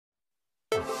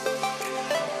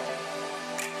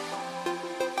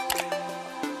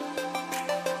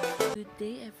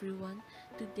day everyone.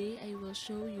 Today I will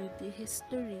show you the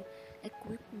history,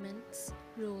 equipments,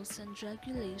 rules and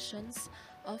regulations,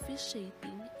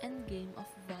 officiating and game of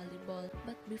volleyball.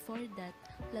 But before that,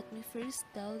 let me first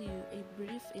tell you a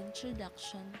brief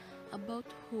introduction about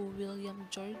who William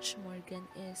George Morgan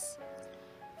is.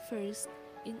 First,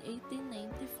 in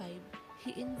 1895,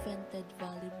 he invented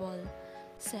volleyball.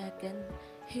 Second,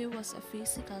 he was a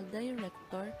physical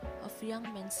director of Young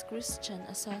Men's Christian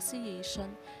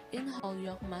Association in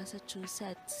Holyoke,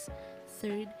 Massachusetts.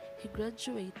 Third, he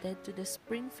graduated to the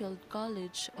Springfield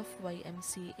College of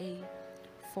YMCA.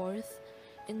 Fourth,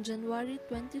 in January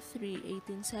 23,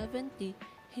 1870,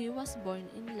 he was born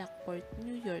in Lockport,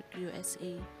 New York,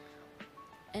 USA.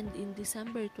 And in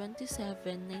December 27,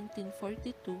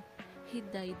 1942, he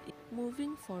died.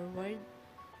 Moving forward,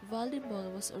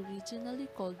 volleyball was originally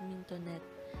called mintonet.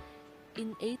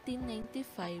 In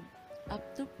 1895,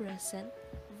 up to present,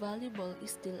 volleyball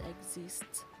still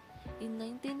exists. In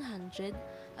 1900,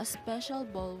 a special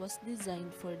ball was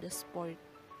designed for the sport.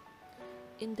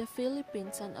 In the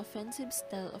Philippines, an offensive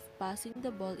style of passing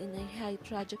the ball in a high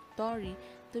trajectory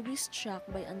to be struck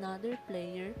by another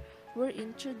player were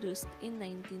introduced in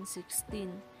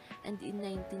 1916, and in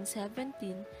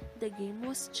 1917, the game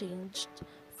was changed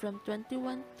from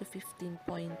 21 to 15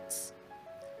 points.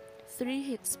 3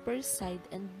 hits per side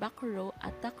and back row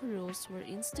attack rules were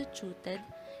instituted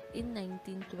in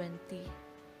 1920,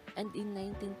 and in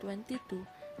 1922,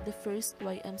 the first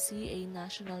YMCA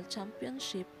National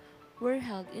Championship were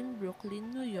held in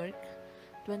Brooklyn, New York.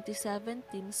 27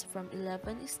 teams from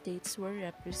 11 states were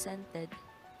represented.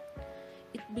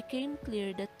 It became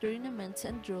clear that tournaments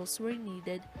and rules were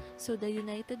needed, so the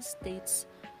United States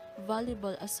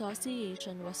Volleyball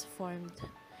Association was formed.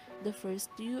 The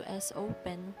first U.S.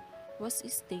 Open was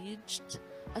staged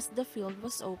as the field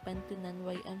was open to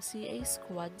non-YMCA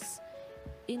squads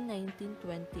in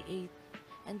 1928,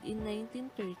 and in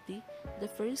 1930, the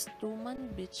first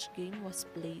two-man beach game was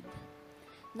played.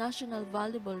 National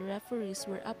volleyball referees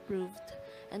were approved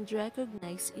and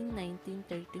recognized in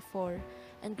 1934,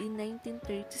 and in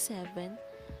 1937,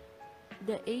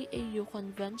 the AAU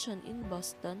Convention in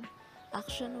Boston,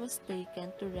 action was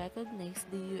taken to recognize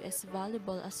the U.S.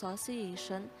 Volleyball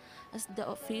Association as the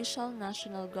official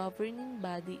national governing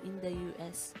body in the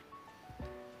U.S.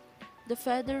 The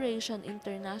Federation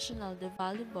Internationale de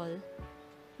Volleyball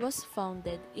was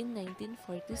founded in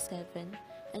 1947,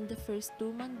 and the first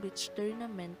two-man beach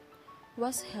tournament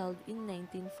was held in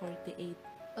 1948.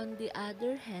 On the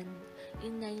other hand,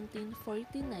 in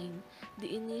 1949,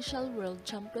 the initial World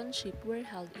Championship were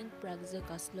held in Prague,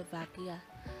 Czechoslovakia.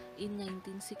 In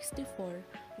 1964,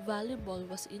 volleyball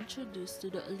was introduced to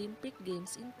the Olympic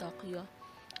Games in Tokyo,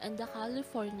 and the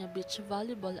California Beach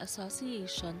Volleyball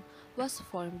Association was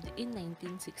formed in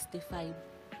 1965.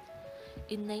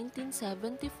 In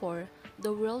 1974,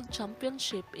 the World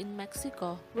Championship in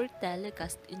Mexico were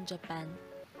telecast in Japan,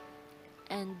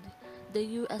 and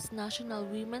the U.S. national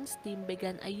women's team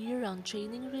began a year-round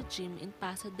training regime in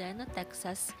Pasadena,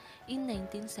 Texas in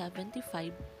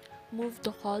 1975, moved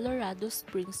to Colorado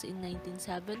Springs in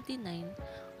 1979,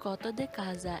 Coto de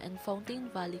Caza and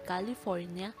Fountain Valley,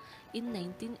 California in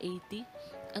 1980,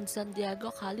 and San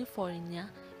Diego, California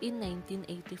in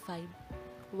 1985.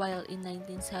 While in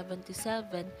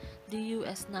 1977, the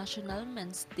U.S. national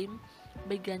men's team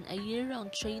began a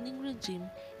year-round training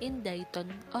regime in Dayton,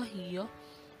 Ohio,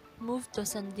 moved to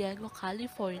San Diego,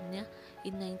 California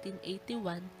in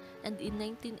 1981, and in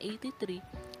 1983,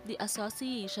 the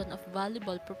Association of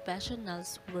Volleyball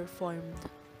Professionals were formed.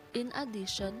 In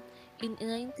addition, in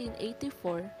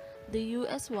 1984, the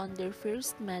U.S. won their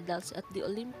first medals at the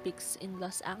Olympics in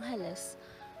Los Angeles,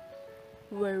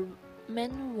 where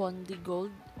men won the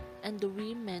gold and the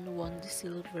women won the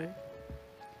silver.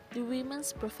 The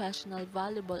Women's Professional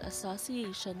Volleyball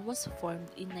Association was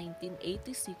formed in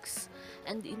 1986,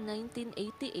 and in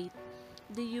 1988,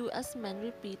 the U.S. men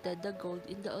repeated the gold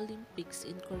in the Olympics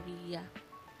in Korea.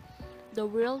 The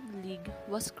World League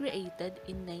was created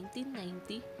in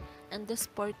 1990, and the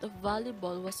sport of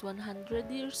volleyball was 100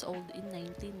 years old in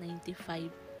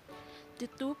 1995. The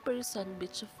two-person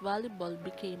beach volleyball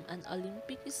became an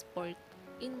Olympic sport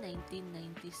in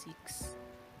 1996.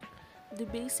 The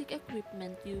basic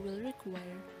equipment you will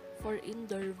require for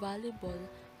indoor volleyball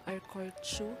are court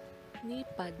shoe, knee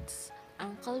pads,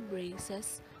 ankle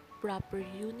braces, proper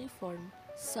uniform,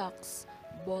 socks,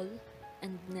 ball,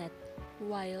 and net.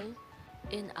 While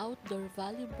in outdoor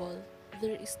volleyball,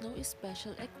 there is no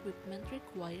special equipment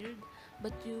required,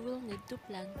 but you will need to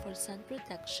plan for sun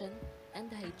protection and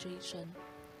hydration.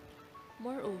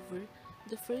 Moreover,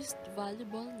 the first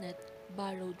volleyball net,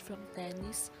 borrowed from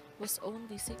tennis, was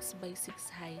only 6 by 6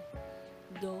 high,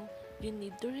 though you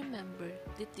need to remember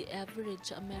that the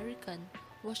average American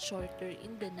was shorter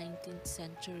in the 19th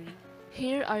century.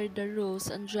 Here are the rules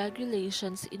and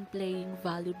regulations in playing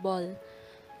volleyball.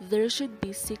 There should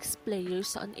be 6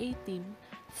 players on a team,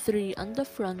 3 on the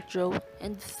front row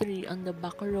and 3 on the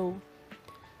back row.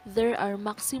 There are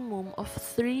maximum of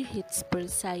 3 hits per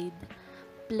side.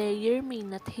 Player may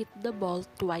not hit the ball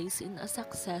twice in a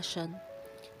succession.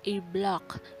 A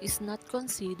block is not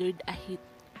considered a hit.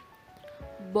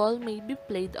 Ball may be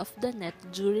played off the net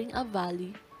during a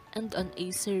volley and on a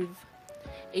serve.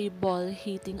 A ball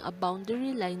hitting a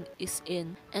boundary line is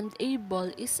in, and a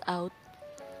ball is out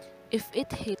if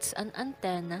it hits an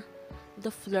antenna,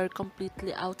 the floor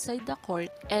completely outside the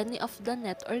court, any of the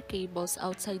net or cables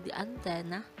outside the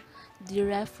antenna, the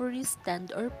referee's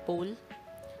stand or pole,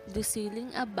 the ceiling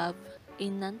above, a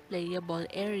non-playable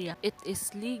area. It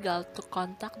is legal to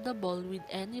contact the ball with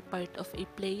any part of a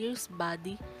player's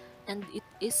body, and it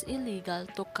is illegal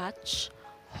to catch,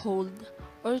 hold,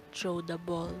 or throw the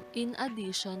ball. In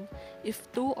addition,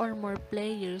 if 2 or more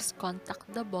players contact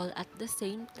the ball at the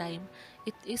same time,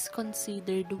 it is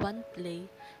considered one play,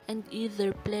 and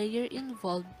either player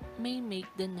involved may make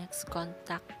the next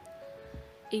contact.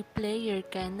 A player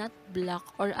cannot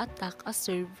block or attack a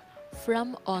serve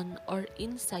from on or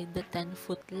inside the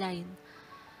 10-foot line.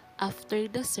 After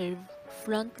the serve,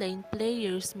 frontline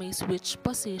players may switch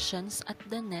positions at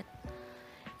the net.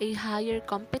 A higher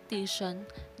competition,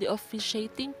 the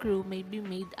officiating crew may be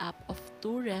made up of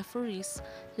 2 referees,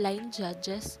 line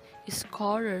judges,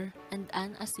 scorer, and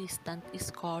an assistant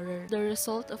scorer. The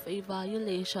result of a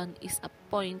violation is a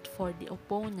point for the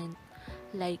opponent,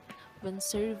 like when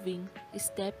serving,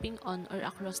 stepping on or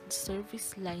across the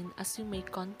service line as you make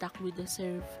contact with the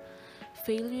serve.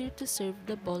 Failure to serve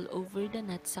the ball over the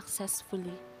net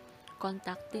successfully.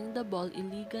 Contacting the ball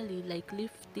illegally like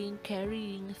lifting,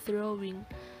 carrying, throwing,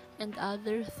 and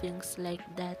other things like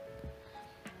that.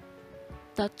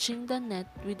 Touching the net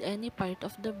with any part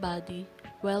of the body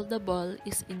while the ball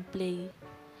is in play.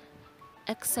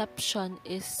 Exception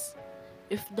is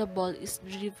if the ball is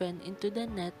driven into the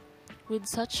net with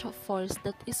such a force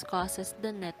that it causes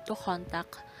the net to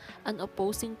contact an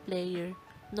opposing player,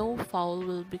 no foul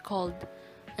will be called,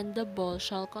 and the ball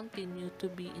shall continue to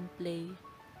be in play.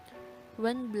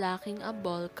 When blocking a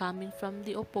ball coming from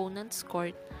the opponent's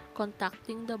court,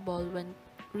 contacting the ball when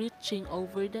reaching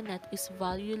over the net is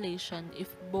violation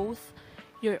if both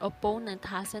your opponent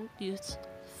hasn't used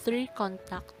 3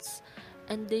 contacts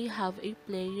and they have a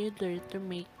player there to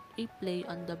make a play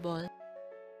on the ball.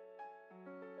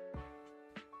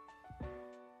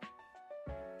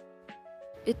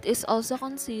 It is also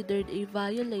considered a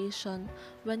violation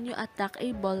when you attack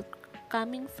a ball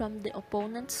coming from the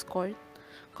opponent's court,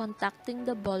 contacting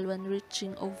the ball when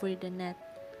reaching over the net,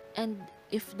 and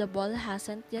if the ball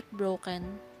hasn't yet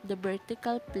broken the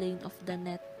vertical plane of the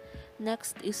net.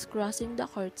 Next is crossing the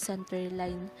court center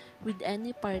line with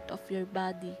any part of your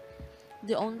body.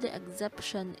 The only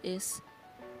exception is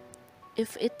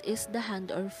if it is the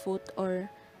hand or foot,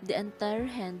 or the entire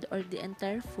hand or the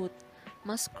entire foot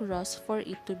must cross for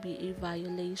it to be a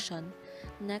violation.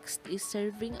 Next is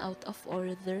serving out of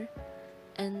order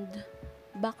and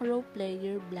back row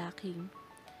player blocking.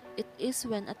 It is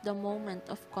when at the moment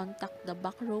of contact the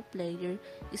back row player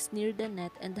is near the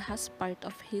net and has part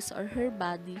of his or her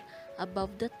body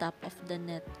above the top of the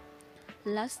net.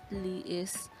 Lastly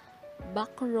is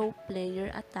back row player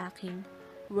attacking,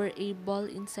 where a ball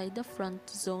inside the front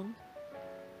zone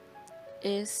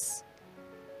is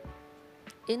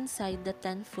inside the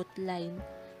 10-foot line,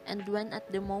 and when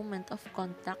at the moment of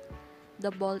contact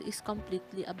the ball is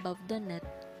completely above the net,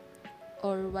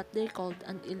 or what they called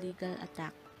an illegal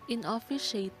attack. In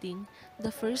officiating,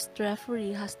 the first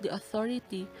referee has the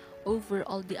authority over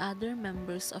all the other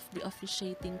members of the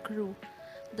officiating crew.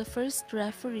 The first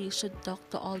referee should talk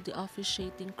to all the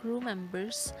officiating crew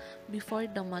members before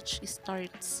the match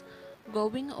starts,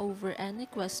 going over any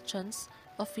questions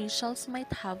officials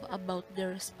might have about their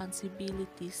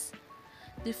responsibilities.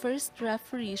 The first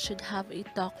referee should have a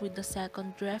talk with the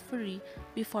second referee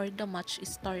before the match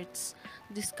starts,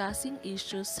 discussing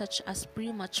issues such as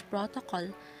pre-match protocol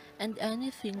and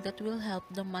anything that will help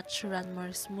the match run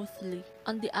more smoothly.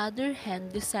 On the other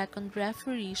hand, the second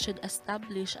referee should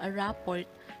establish a rapport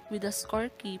with the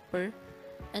scorekeeper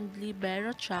and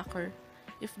libero tracker.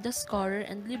 If the scorer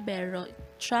and libero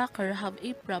tracker have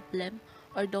a problem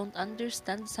or don't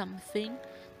understand something,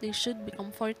 they should be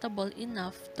comfortable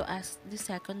enough to ask the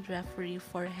second referee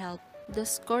for help. The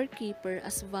scorekeeper,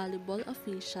 as volleyball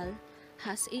official,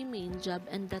 has a main job,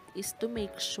 and that is to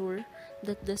make sure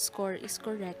that the score is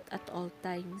correct at all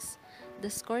times. The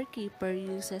scorekeeper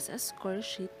uses a score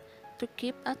sheet to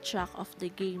keep a track of the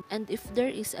game, and if there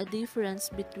is a difference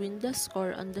between the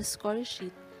score on the score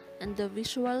sheet and the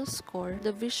visual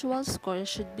score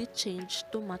should be changed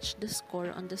to match the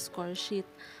score on the score sheet,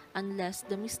 unless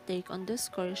the mistake on the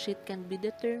score sheet can be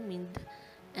determined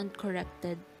and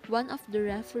corrected. One of the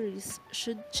referees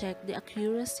should check the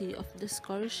accuracy of the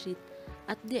score sheet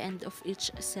at the end of each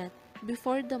set.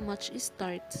 Before the match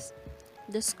starts,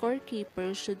 the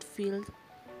scorekeeper should fill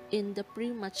in the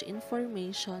pre-match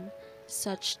information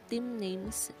such team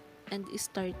names and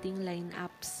starting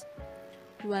lineups.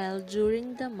 While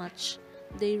during the match,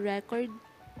 they record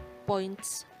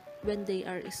points when they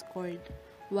are scored,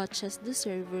 watches the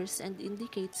servers, and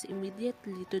indicates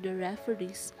immediately to the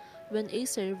referees when a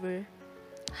server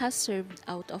has served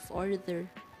out of order.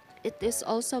 It is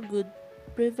also good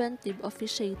preventive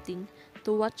officiating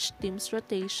to watch teams'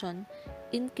 rotation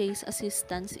in case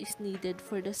assistance is needed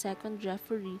for the second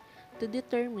referee to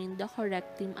determine the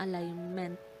correct team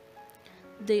alignment.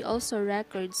 They also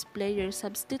records player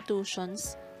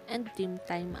substitutions and team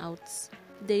timeouts.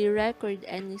 They record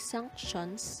any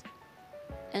sanctions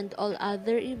and all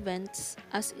other events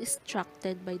as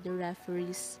instructed by the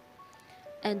referees.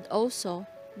 And also,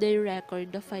 they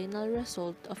record the final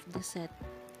result of the set.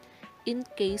 In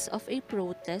case of a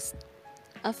protest,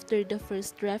 after the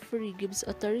first referee gives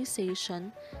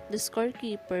authorization, the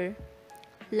scorekeeper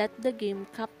let the game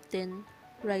captain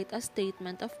write a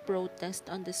statement of protest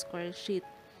on the score sheet,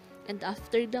 and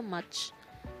after the match,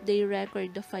 they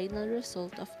record the final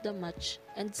result of the match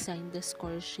and sign the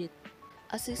score sheet.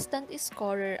 Assistant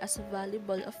scorer as a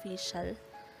volleyball official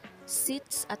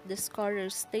sits at the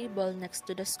scorer's table next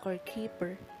to the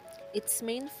scorekeeper. Its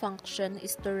main function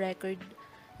is to record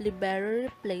libero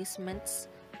replacements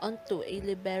onto a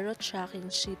libero tracking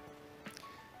sheet.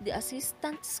 The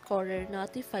assistant scorer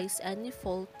notifies any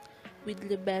fault with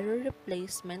libero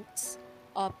replacements,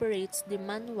 operates the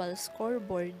manual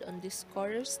scoreboard on the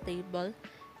scorer's table,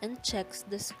 and checks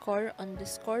the score on the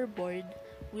scoreboard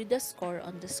with the score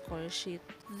on the score sheet.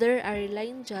 There are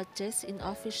line judges in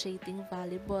officiating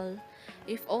volleyball.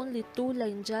 If only 2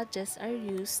 line judges are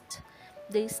used,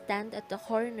 they stand at the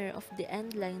corner of the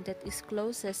end line that is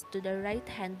closest to the right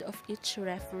hand of each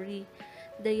referee,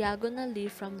 diagonally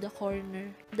from the corner.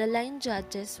 The line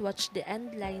judges watch the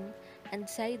end line and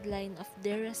sideline of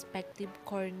their respective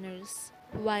corners.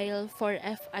 While for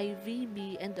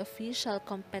FIVB and official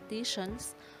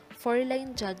competitions, 4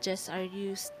 line judges are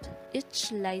used.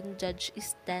 Each line judge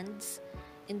stands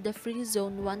in the free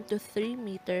zone 1 to 3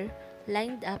 meter,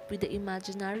 lined up with the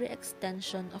imaginary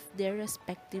extension of their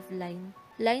respective line.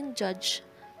 Line judge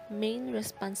main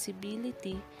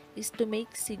responsibility is to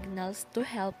make signals to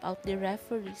help out the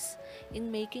referees in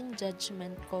making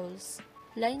judgment calls.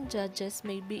 Line judges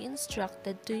may be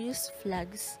instructed to use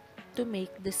flags to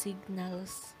make the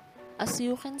signals. As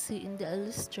you can see in the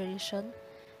illustration,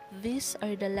 these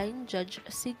are the line judge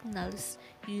signals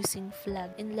using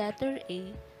flag. In letter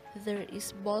A, there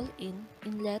is ball in.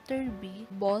 In letter B,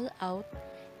 ball out.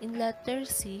 In letter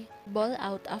C, ball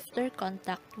out after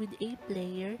contact with a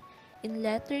player. In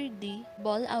letter D,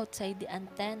 ball outside the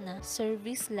antenna,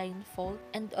 service line fault,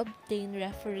 and obtain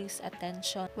referee's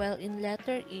attention. While in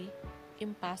letter E,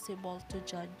 impossible to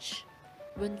judge.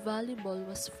 When volleyball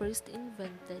was first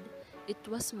invented, it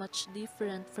was much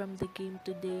different from the game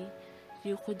today.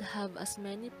 You could have as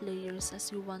many players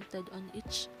as you wanted on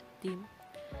each team.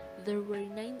 There were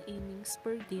 9 innings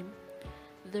per game.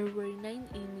 There were 9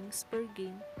 innings per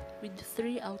game with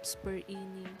 3 outs per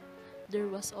inning. There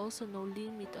was also no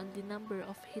limit on the number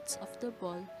of hits of the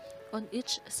ball on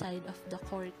each side of the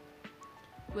court.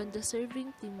 When the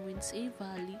serving team wins a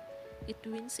volley, it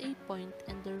wins a point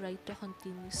and the right to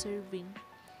continue serving.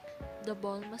 The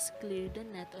ball must clear the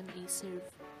net on a serve,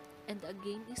 and a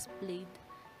game is played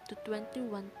to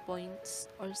 21 points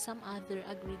or some other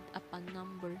agreed upon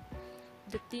number.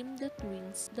 The team that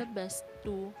wins the best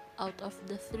 2 out of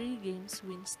the 3 games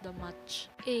wins the match.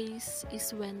 Ace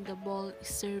is when the ball is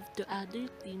served to other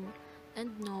team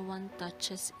and no one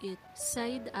touches it.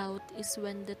 Side out is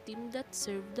when the team that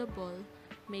served the ball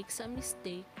makes a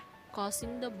mistake,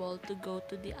 causing the ball to go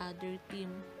to the other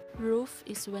team. Roof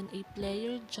is when a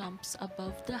player jumps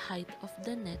above the height of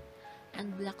the net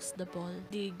and blocks the ball.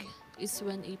 Dig is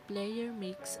when a player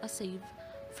makes a save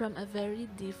from a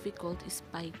very difficult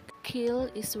spike.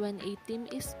 Kill is when a team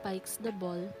spikes the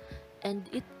ball and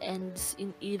it ends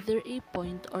in either a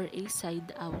point or a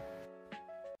side out.